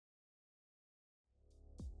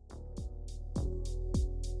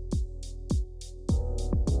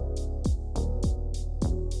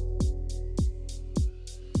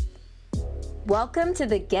Welcome to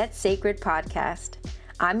the Get Sacred podcast.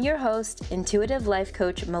 I'm your host, intuitive life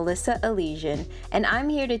coach Melissa Elysian, and I'm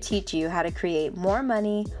here to teach you how to create more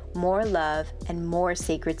money, more love, and more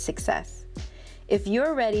sacred success. If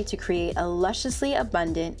you're ready to create a lusciously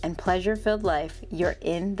abundant and pleasure-filled life, you're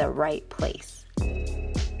in the right place.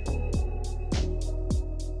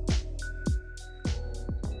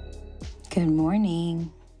 Good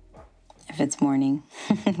morning, if it's morning,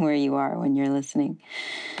 where you are when you're listening.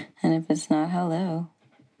 And if it's not, hello.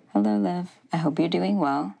 Hello, love. I hope you're doing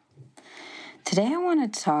well. Today I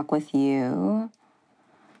want to talk with you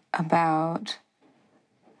about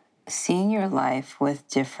seeing your life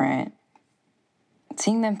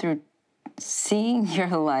seeing your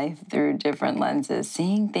life through different lenses,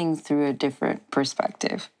 seeing things through a different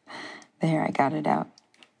perspective. There, I got it out.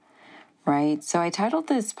 Right? So I titled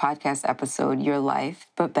this podcast episode, Your Life,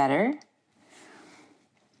 But Better,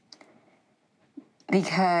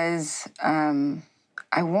 because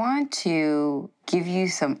I want to give you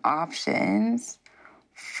some options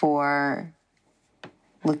for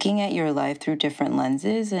looking at your life through different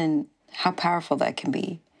lenses and how powerful that can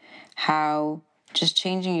be. How just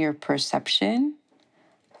changing your perception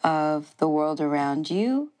of the world around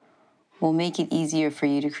you will make it easier for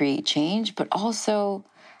you to create change, but also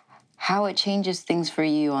how it changes things for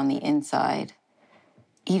you on the inside,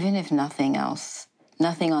 even if nothing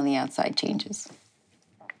on the outside changes.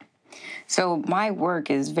 So my work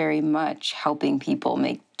is very much helping people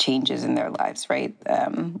make changes in their lives, right?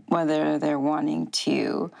 Whether they're wanting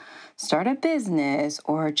to start a business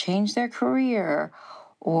or change their career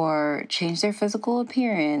or change their physical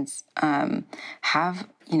appearance, have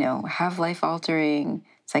life-altering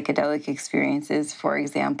psychedelic experiences, for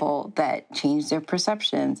example, that change their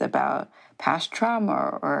perceptions about past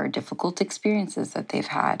trauma or difficult experiences that they've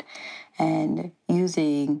had, and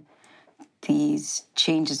using these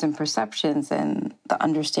changes in perceptions and the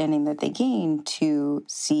understanding that they gain to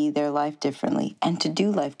see their life differently and to do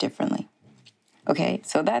life differently. Okay,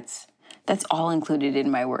 so that's all included in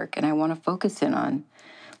my work, and I want to focus in on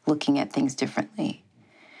looking at things differently.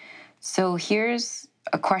 So here's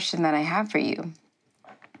a question that I have for you.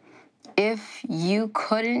 If you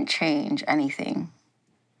couldn't change anything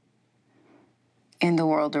in the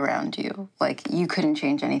world around you, like you couldn't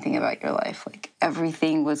change anything about your life, like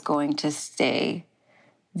everything was going to stay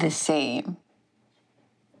the same,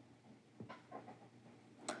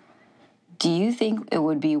 do you think it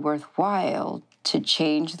would be worthwhile to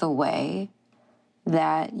change the way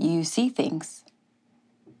that you see things?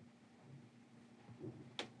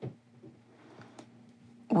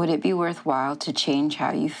 Would it be worthwhile to change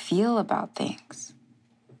how you feel about things?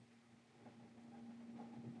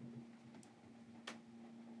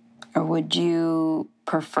 Or would you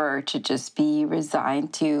prefer to just be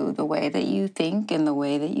resigned to the way that you think and the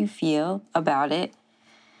way that you feel about it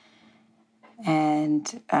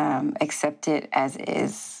and accept it as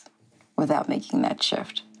is without making that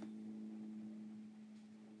shift?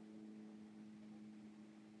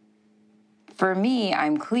 For me,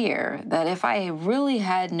 I'm clear that if I really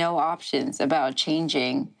had no options about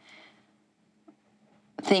changing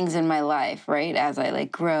things in my life, right, as I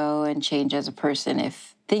grow and change as a person,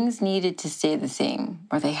 if things needed to stay the same,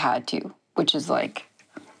 or they had to, which is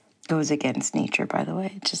goes against nature, by the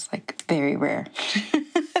way. It's just very rare.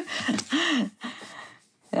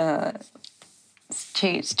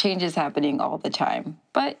 Change is happening all the time,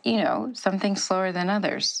 but some things slower than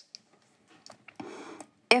others.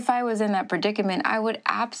 If I was in that predicament, I would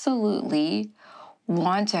absolutely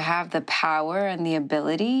want to have the power and the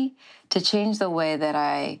ability to change the way that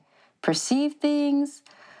I perceive things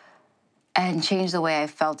and change the way I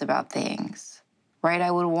felt about things, right? I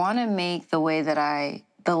would want to make the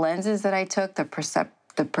lenses that I took, the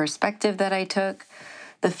perspective that I took,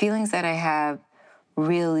 the feelings that I have,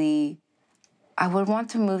 really, I would want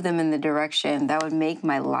to move them in the direction that would make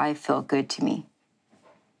my life feel good to me.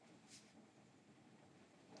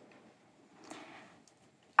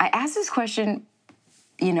 I asked this question,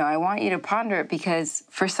 I want you to ponder it, because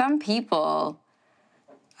for some people,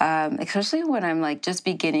 especially when I'm just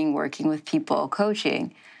beginning working with people,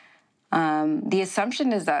 coaching, the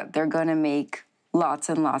assumption is that they're going to make lots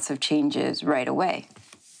and lots of changes right away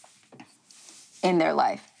in their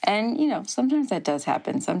life. And, sometimes that does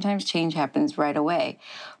happen. Sometimes change happens right away.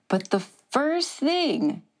 But the first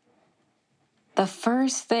thing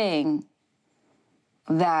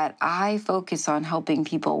that I focus on helping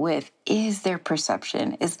people with is their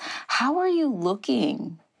perception, is how are you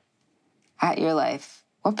looking at your life?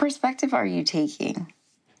 What perspective are you taking?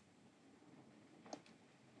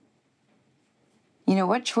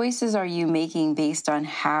 What choices are you making based on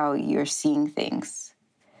how you're seeing things?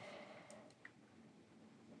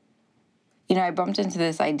 I bumped into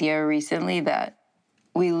this idea recently that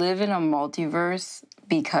we live in a multiverse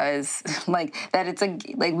because that it's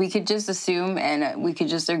we could just assume and we could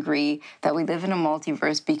just agree that we live in a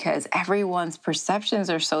multiverse because everyone's perceptions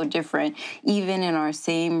are so different, even in our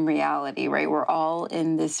same reality, right? We're all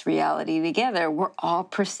in this reality together. We're all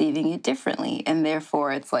perceiving it differently. And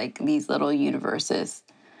therefore, it's like these little universes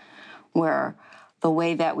where the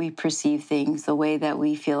way that we perceive things, the way that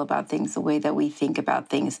we feel about things, the way that we think about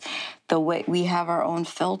things, the way we have our own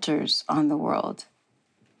filters on the world.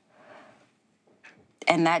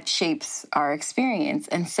 And that shapes our experience.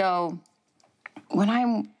 And so when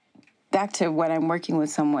I'm back to when I'm working with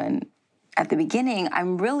someone at the beginning,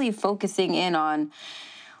 I'm really focusing in on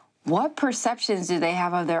what perceptions do they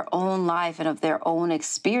have of their own life and of their own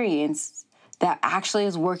experience that actually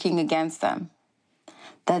is working against them,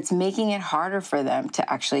 that's making it harder for them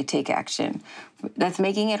to actually take action, that's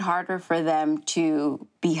making it harder for them to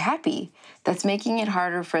be happy, that's making it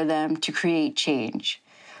harder for them to create change.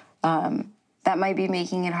 That might be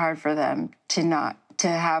making it hard for them to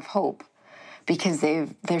have hope because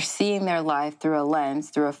they're seeing their life through a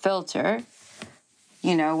lens, through a filter,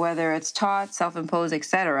 whether it's taught, self-imposed,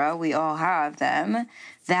 etc. We all have them,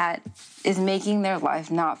 that is making their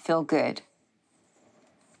life not feel good.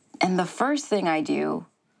 And the first thing I do,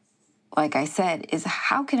 like I said, is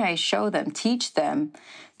how can I show them, teach them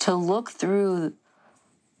to look to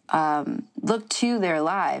their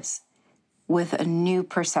lives with a new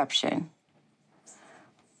perception.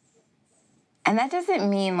 And that doesn't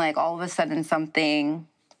mean all of a sudden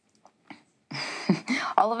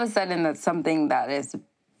that's something that is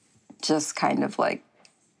just kind of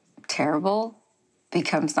terrible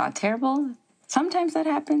becomes not terrible. Sometimes that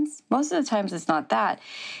happens. Most of the times it's not that.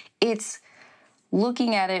 It's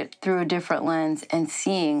looking at it through a different lens and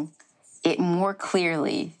seeing it more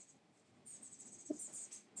clearly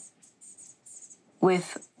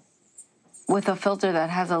with a filter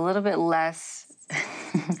that has a little bit less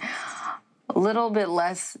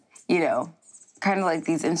kind of like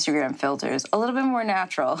these Instagram filters, a little bit more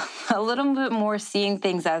natural, a little bit more seeing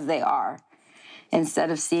things as they are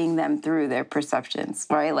instead of seeing them through their perceptions,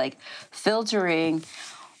 right? Like filtering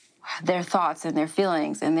their thoughts and their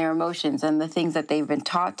feelings and their emotions and the things that they've been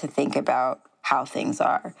taught to think about how things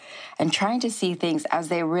are and trying to see things as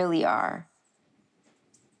they really are.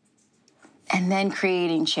 And then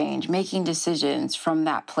creating change, making decisions from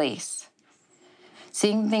that place.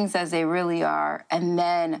 Seeing things as they really are, and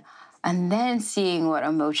then seeing what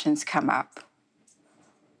emotions come up.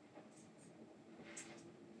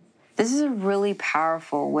 This is a really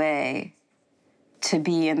powerful way to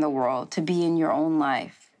be in the world, to be in your own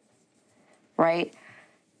life, right?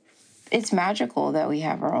 It's magical that we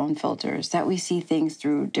have our own filters, that we see things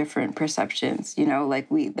through different perceptions,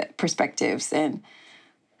 perspectives, and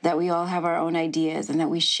that we all have our own ideas and that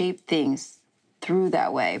we shape things through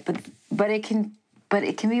that way. But it can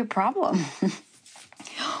be a problem.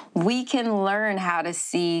 We can learn how to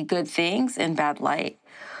see good things in bad light.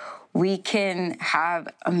 We can have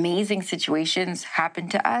amazing situations happen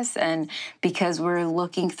to us, and because we're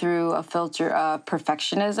looking through a filter of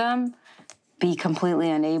perfectionism, be completely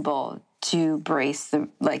unable to embrace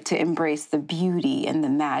the beauty and the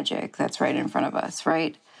magic that's right in front of us,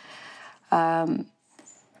 right?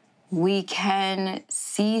 We can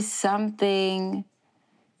see something,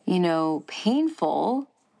 painful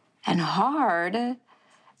and hard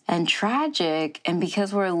and tragic, and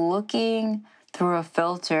because we're looking through a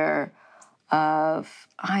filter of,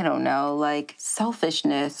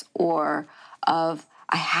 selfishness or of,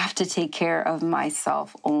 I have to take care of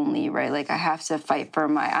myself only, right? I have to fight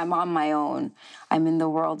I'm on my own. I'm in the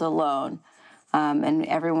world alone. And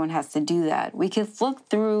everyone has to do that. We could look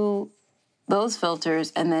through those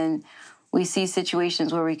filters and then we see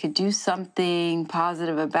situations where we could do something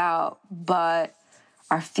positive about, but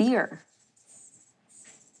our fear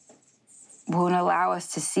won't allow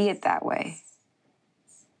us to see it that way.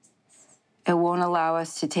 It won't allow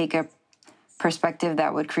us to take a perspective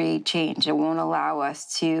that would create change. It won't allow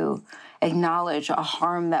us to acknowledge a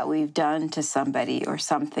harm that we've done to somebody or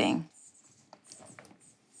something.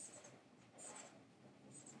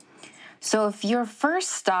 So if your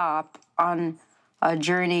first stop on a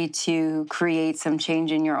journey to create some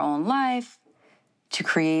change in your own life, to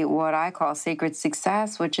create what I call sacred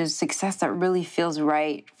success, which is success that really feels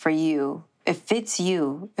right for you, it fits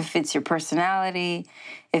you, it fits your personality,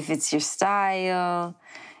 it fits your style,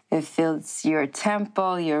 it fits your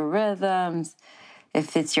tempo, your rhythms, it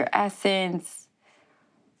fits your essence,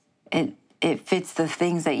 it fits the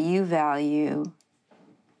things that you value.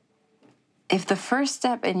 if the first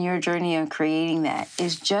step in your journey of creating that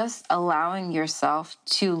is just allowing yourself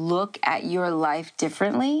to look at your life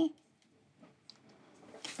differently,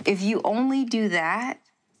 if you only do that,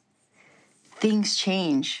 things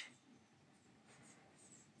change.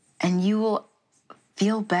 And you will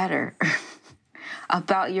feel better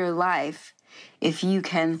about your life if you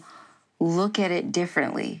can look at it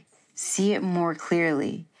differently, see it more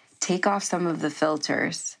clearly, take off some of the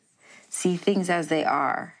filters, see things as they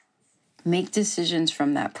are, make decisions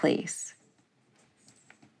from that place.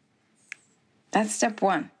 That's step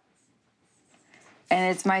one.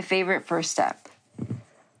 And it's my favorite first step.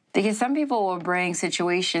 Because some people will bring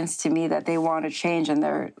situations to me that they want to change, and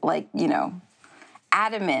they're like,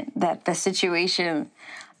 adamant that the situation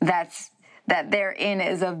that they're in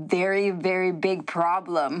is a very, very big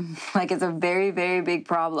problem. Like, it's a very, very big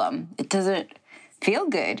problem. It doesn't feel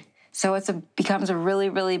good. So becomes a really,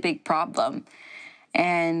 really big problem.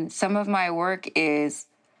 And some of my work is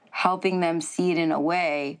helping them see it in a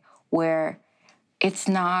way where it's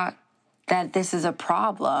not that this is a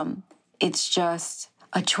problem. It's just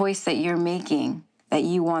a choice that you're making, that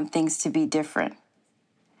you want things to be different.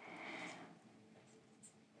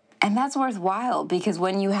 And that's worthwhile, because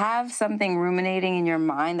when you have something ruminating in your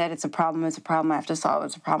mind that it's a problem I have to solve,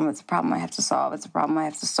 it's a problem I have to solve, it's a problem I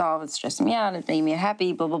have to solve, it's stressing me out, it's making me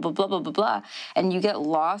happy, blah, blah, blah, blah, blah, blah, blah, and you get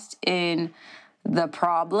lost in the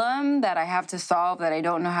problem that I have to solve, that I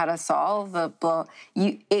don't know how to solve,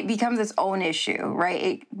 it becomes its own issue, right?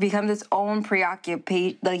 It becomes its own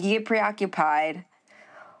preoccupation. Like, you get preoccupied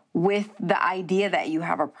with the idea that you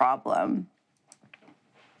have a problem,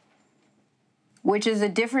 which is a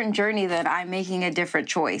different journey than I'm making a different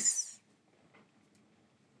choice.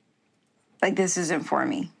 Like, this isn't for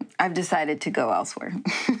me. I've decided to go elsewhere.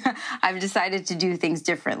 I've decided to do things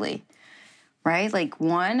differently, right? Like,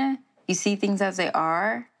 one, you see things as they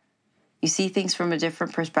are. You see things from a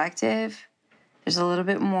different perspective. There's a little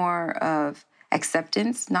bit more of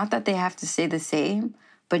acceptance. Not that they have to stay the same,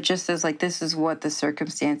 but just as, like, this is what the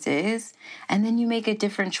circumstance is. And then you make a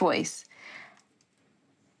different choice.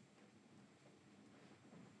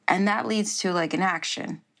 And that leads to, like, an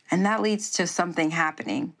action. And that leads to something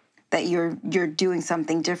happening, that you're doing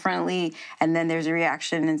something differently, and then there's a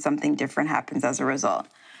reaction and something different happens as a result.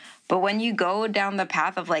 But when you go down the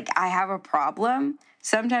path of, like, I have a problem,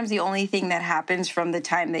 sometimes the only thing that happens from the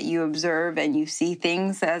time that you observe and you see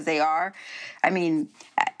things as they are,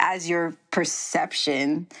 as your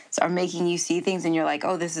perceptions are making you see things and you're like,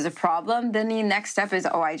 oh, this is a problem, then the next step is,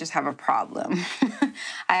 oh, I just have a problem.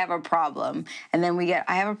 I have a problem. And then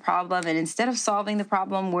I have a problem. And instead of solving the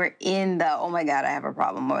problem, we're in the, oh my God, I have a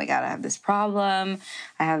problem. Oh my God, I have this problem.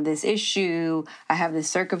 I have this issue. I have this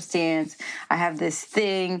circumstance. I have this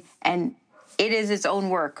thing. And it is its own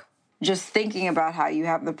work. Just thinking about how you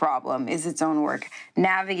have the problem is its own work.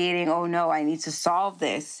 Navigating, oh no, I need to solve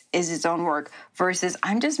this, is its own work. Versus,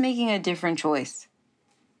 I'm just making a different choice.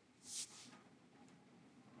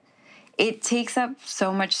 It takes up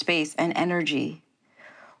so much space and energy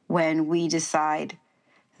when we decide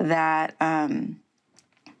that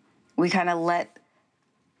we kind of let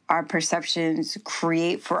our perceptions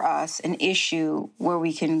create for us an issue where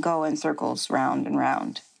we can go in circles round and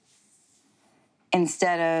round,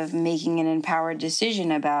 instead of making an empowered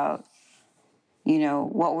decision about,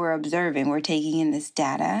 what we're observing. We're taking in this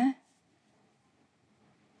data.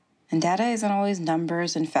 And data isn't always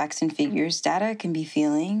numbers and facts and figures. Data can be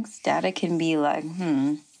feelings. Data can be like,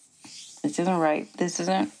 this isn't right. This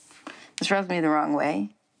rubs me the wrong way.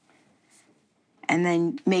 And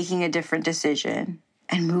then making a different decision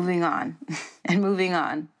and moving on and moving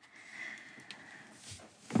on.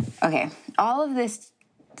 Okay, all of this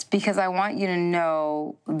is because I want you to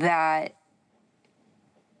know that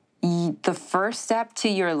the first step to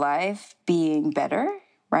your life being better,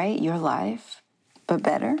 right? Your life, but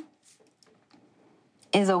better,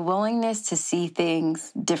 is a willingness to see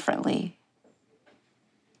things differently.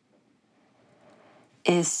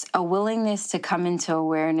 Is a willingness to come into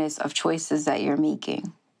awareness of choices that you're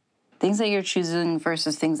making. Things that you're choosing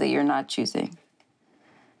versus things that you're not choosing.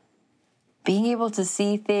 Being able to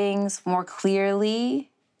see things more clearly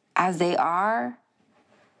as they are,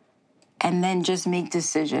 and then just make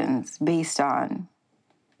decisions based on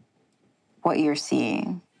what you're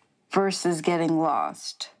seeing, versus getting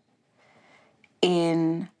lost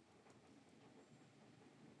in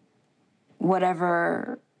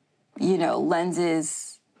whatever,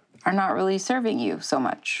 lenses are not really serving you so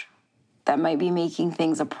much. That might be making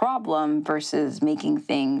things a problem versus making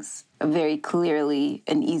things a very clearly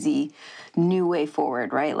an easy new way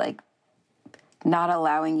forward, right? Like, not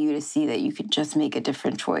allowing you to see that you could just make a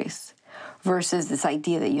different choice. versus this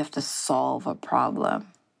idea that you have to solve a problem,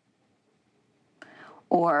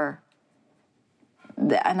 or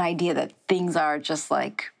an idea that things are just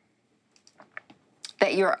like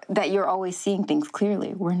that you're always seeing things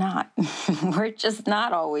clearly. We're not. We're just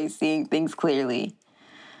not always seeing things clearly.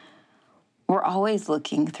 We're always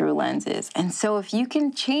looking through lenses. And so if you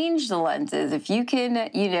can change the lenses, if you can,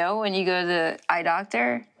 when you go to the eye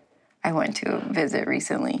doctor, I went to a visit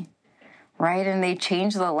recently, right? And they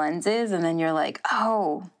change the lenses, and then you're like,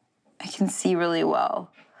 oh, I can see really well.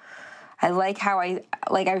 I like how I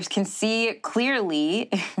can see it clearly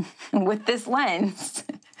with this lens,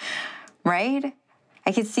 right?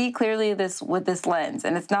 I can see clearly with this lens.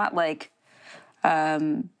 And it's not like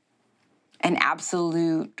an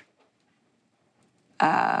absolute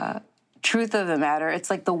truth of the matter. It's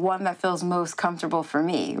like the one that feels most comfortable for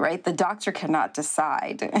me, right? The doctor cannot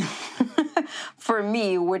decide for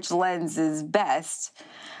me which lens is best.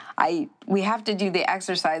 We have to do the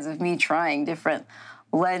exercise of me trying different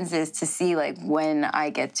lenses to see like when I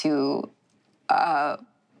get to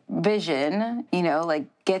vision,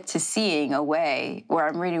 get to seeing a way where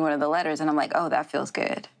I'm reading one of the letters and I'm like, oh, that feels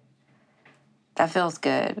good. That feels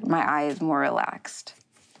good. My eye is more relaxed.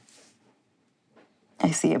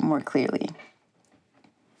 I see it more clearly.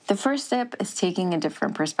 The first step is taking a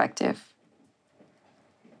different perspective.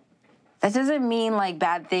 That doesn't mean like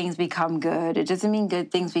bad things become good. It doesn't mean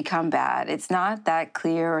good things become bad. It's not that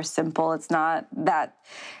clear or simple. It's not that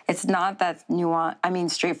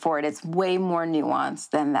straightforward. It's way more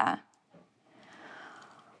nuanced than that.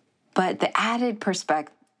 But the added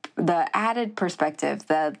perspective,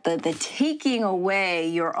 the taking away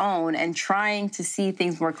your own and trying to see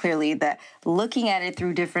things more clearly, that looking at it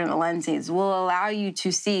through different lenses will allow you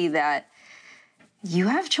to see that you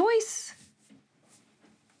have choice.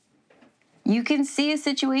 You can see a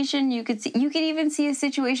situation, you can even see a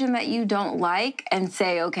situation that you don't like and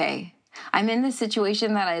say, okay, I'm in this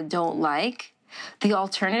situation that I don't like. The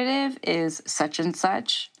alternative is such and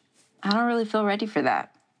such. I don't really feel ready for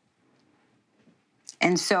that.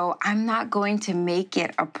 And so I'm not going to make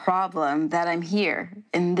it a problem that I'm here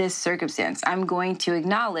in this circumstance. I'm going to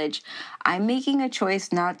acknowledge I'm making a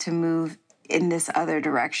choice not to move in this other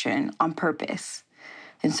direction on purpose.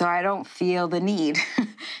 And so I don't feel the need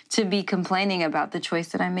to be complaining about the choice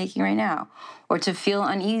that I'm making right now, or to feel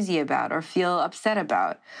uneasy about, or feel upset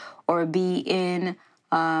about, or be in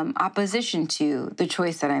opposition to the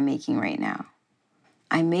choice that I'm making right now.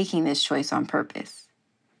 I'm making this choice on purpose,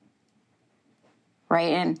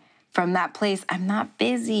 right? And from that place, I'm not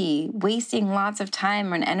busy wasting lots of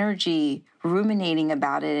time and energy ruminating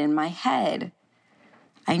about it in my head.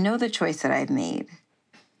 I know the choice that I've made.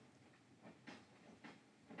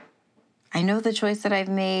 I know the choice that I've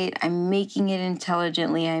made. I'm making it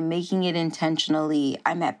intelligently. I'm making it intentionally.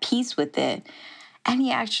 I'm at peace with it.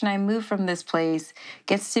 Any action I move from this place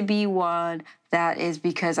gets to be one that is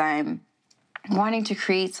because I'm wanting to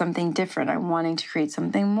create something different. I'm wanting to create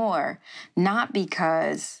something more, not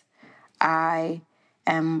because I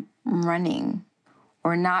am running,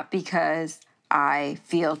 or not because I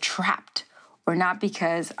feel trapped, or not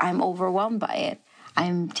because I'm overwhelmed by it.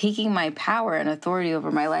 I'm taking my power and authority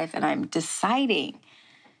over my life, and I'm deciding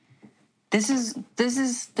this is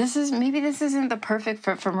maybe this isn't the perfect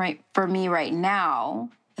for me right now.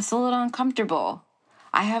 It's a little uncomfortable.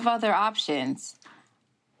 I have other options.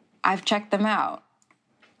 I've checked them out.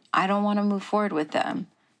 I don't want to move forward with them.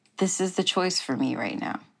 This is the choice for me right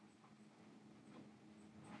now.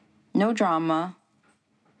 No drama.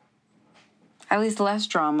 At least less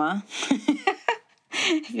drama.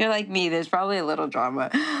 If you're like me, there's probably a little drama.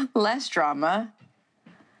 Less drama.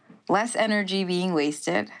 Less energy being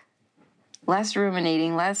wasted. Less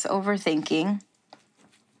ruminating, less overthinking.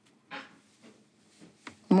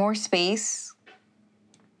 More space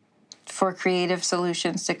for creative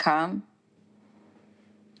solutions to come.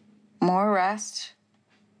 More rest.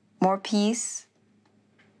 More peace.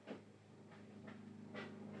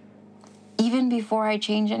 Even before I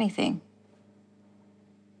change anything.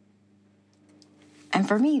 And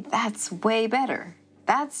for me, that's way better.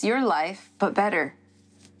 That's your life, but better.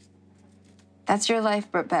 That's your life,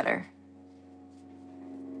 but better.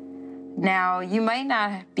 Now, you might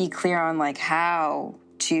not be clear on like how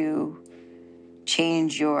to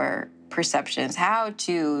change your perceptions, how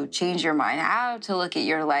to change your mind, how to look at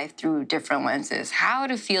your life through different lenses, how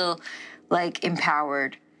to feel like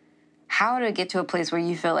empowered, how to get to a place where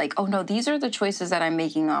you feel like, oh no, these are the choices that I'm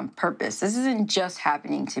making on purpose. This isn't just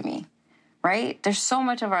happening to me. Right? There's so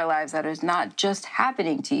much of our lives that is not just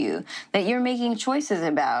happening to you, that you're making choices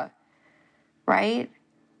about, right?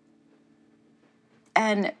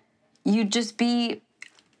 And you just be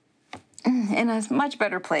in a much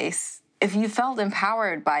better place if you felt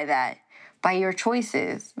empowered by that, by your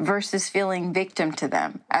choices, versus feeling victim to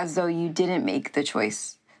them as though you didn't make the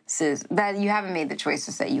choices, that you haven't made the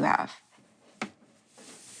choices that you have.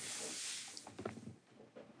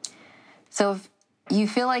 So if you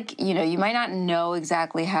feel like, you might not know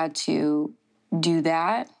exactly how to do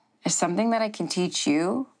that, it's something that I can teach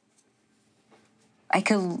you. I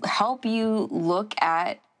could help you look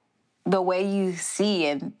at the way you see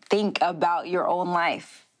and think about your own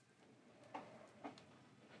life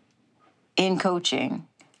in coaching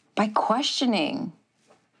by questioning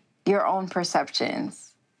your own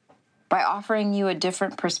perceptions, by offering you a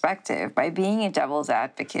different perspective, by being a devil's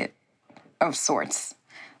advocate of sorts.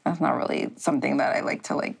 That's not really something that I like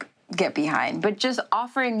to get behind, but just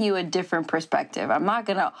offering you a different perspective. I'm not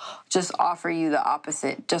gonna just offer you the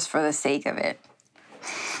opposite just for the sake of it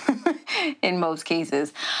in most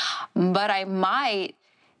cases, but I might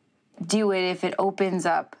do it if it opens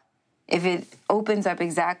up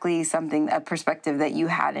exactly a perspective that you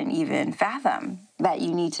hadn't even fathomed that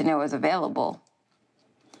you need to know is available.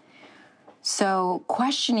 So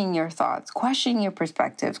questioning your thoughts, questioning your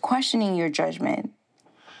perspectives, questioning your judgment,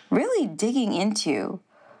 really digging into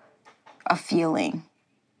a feeling,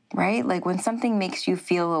 right? Like when something makes you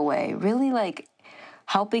feel a way, really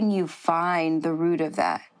helping you find the root of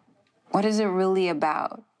that. What is it really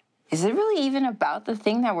about? Is it really even about the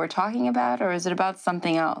thing that we're talking about, or is it about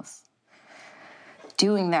something else?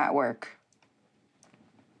 Doing that work,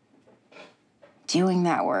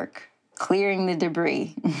 clearing the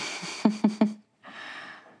debris,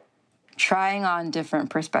 trying on different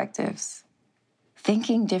perspectives,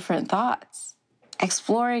 thinking different thoughts,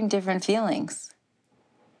 exploring different feelings.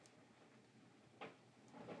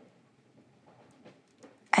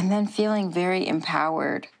 And then feeling very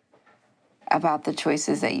empowered about the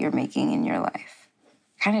choices that you're making in your life.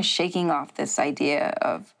 Kind of shaking off this idea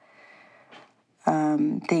of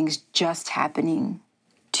things just happening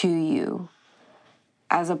to you,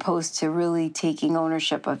 as opposed to really taking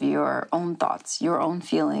ownership of your own thoughts, your own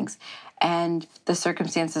feelings, and the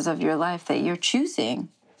circumstances of your life that you're choosing.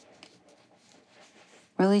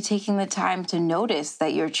 Really taking the time to notice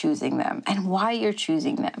that you're choosing them and why you're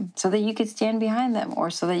choosing them so that you can stand behind them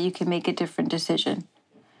or so that you can make a different decision.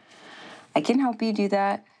 I can help you do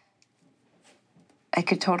that. I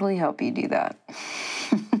could totally help you do that.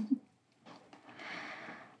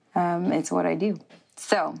 It's what I do.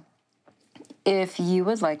 So if you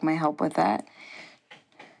would like my help with that,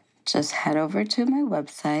 just head over to my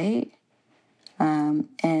website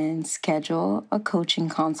and schedule a coaching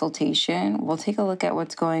consultation. We'll take a look at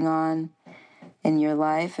what's going on in your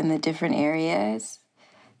life in the different areas.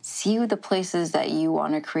 See the places that you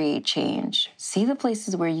want to create change. See the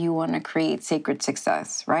places where you want to create sacred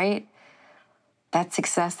success, right? That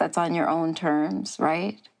success that's on your own terms,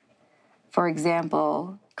 right? For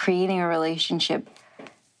example, creating a relationship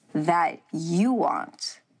that you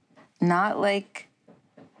want, not like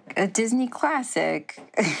a Disney classic,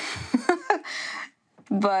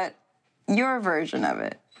 but your version of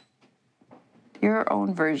it. Your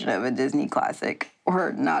own version of a Disney classic,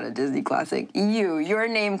 or not a Disney classic, your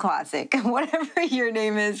name classic, whatever your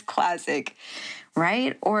name is, classic,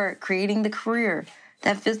 right? Or creating the career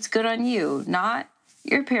that fits good on you, not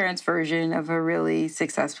your parents' version of a really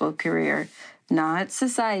successful career, not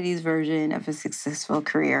society's version of a successful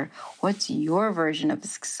career. What's your version of a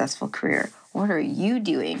successful career? What are you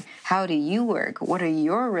doing? How do you work? What are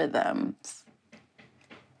your rhythms?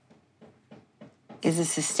 Is it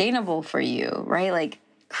sustainable for you, right? Like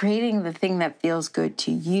creating the thing that feels good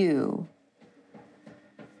to you.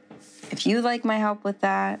 If you'd like my help with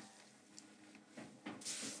that,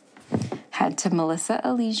 head to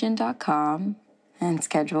melissaelysian.com and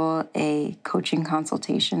schedule a coaching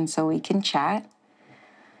consultation so we can chat.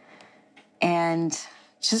 And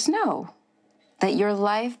just know that your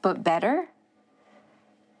life, but better,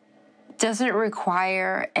 doesn't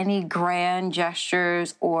require any grand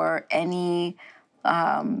gestures or any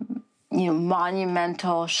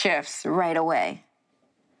monumental shifts right away.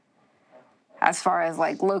 As far as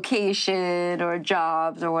location or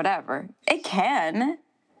jobs or whatever. It can.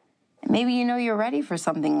 Maybe you're ready for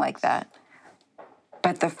something like that.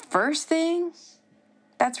 But the first thing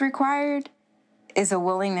that's required is a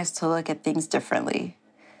willingness to look at things differently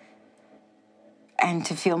and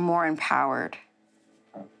to feel more empowered.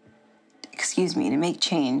 To make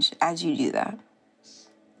change as you do that.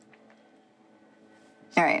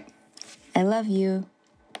 All right. I love you.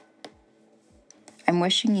 I'm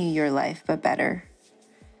wishing you your life, but better.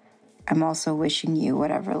 I'm also wishing you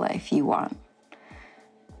whatever life you want.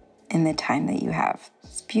 In in the time that you have.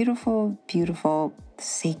 It's beautiful, beautiful,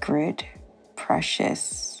 sacred,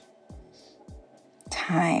 precious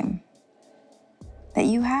time that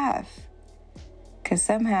you have. Because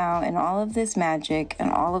somehow in all of this magic and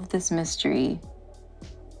all of this mystery,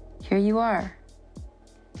 here you are.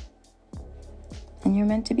 And you're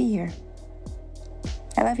meant to be here.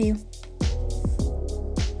 I love you.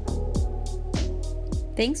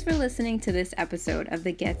 Thanks for listening to this episode of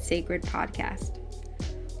the Get Sacred podcast.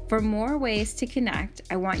 For more ways to connect,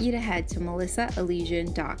 I want you to head to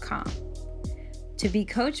melissaelysian.com. To be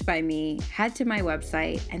coached by me, head to my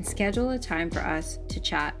website and schedule a time for us to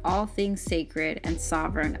chat all things sacred and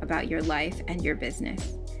sovereign about your life and your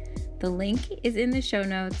business. The link is in the show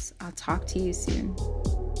notes. I'll talk to you soon.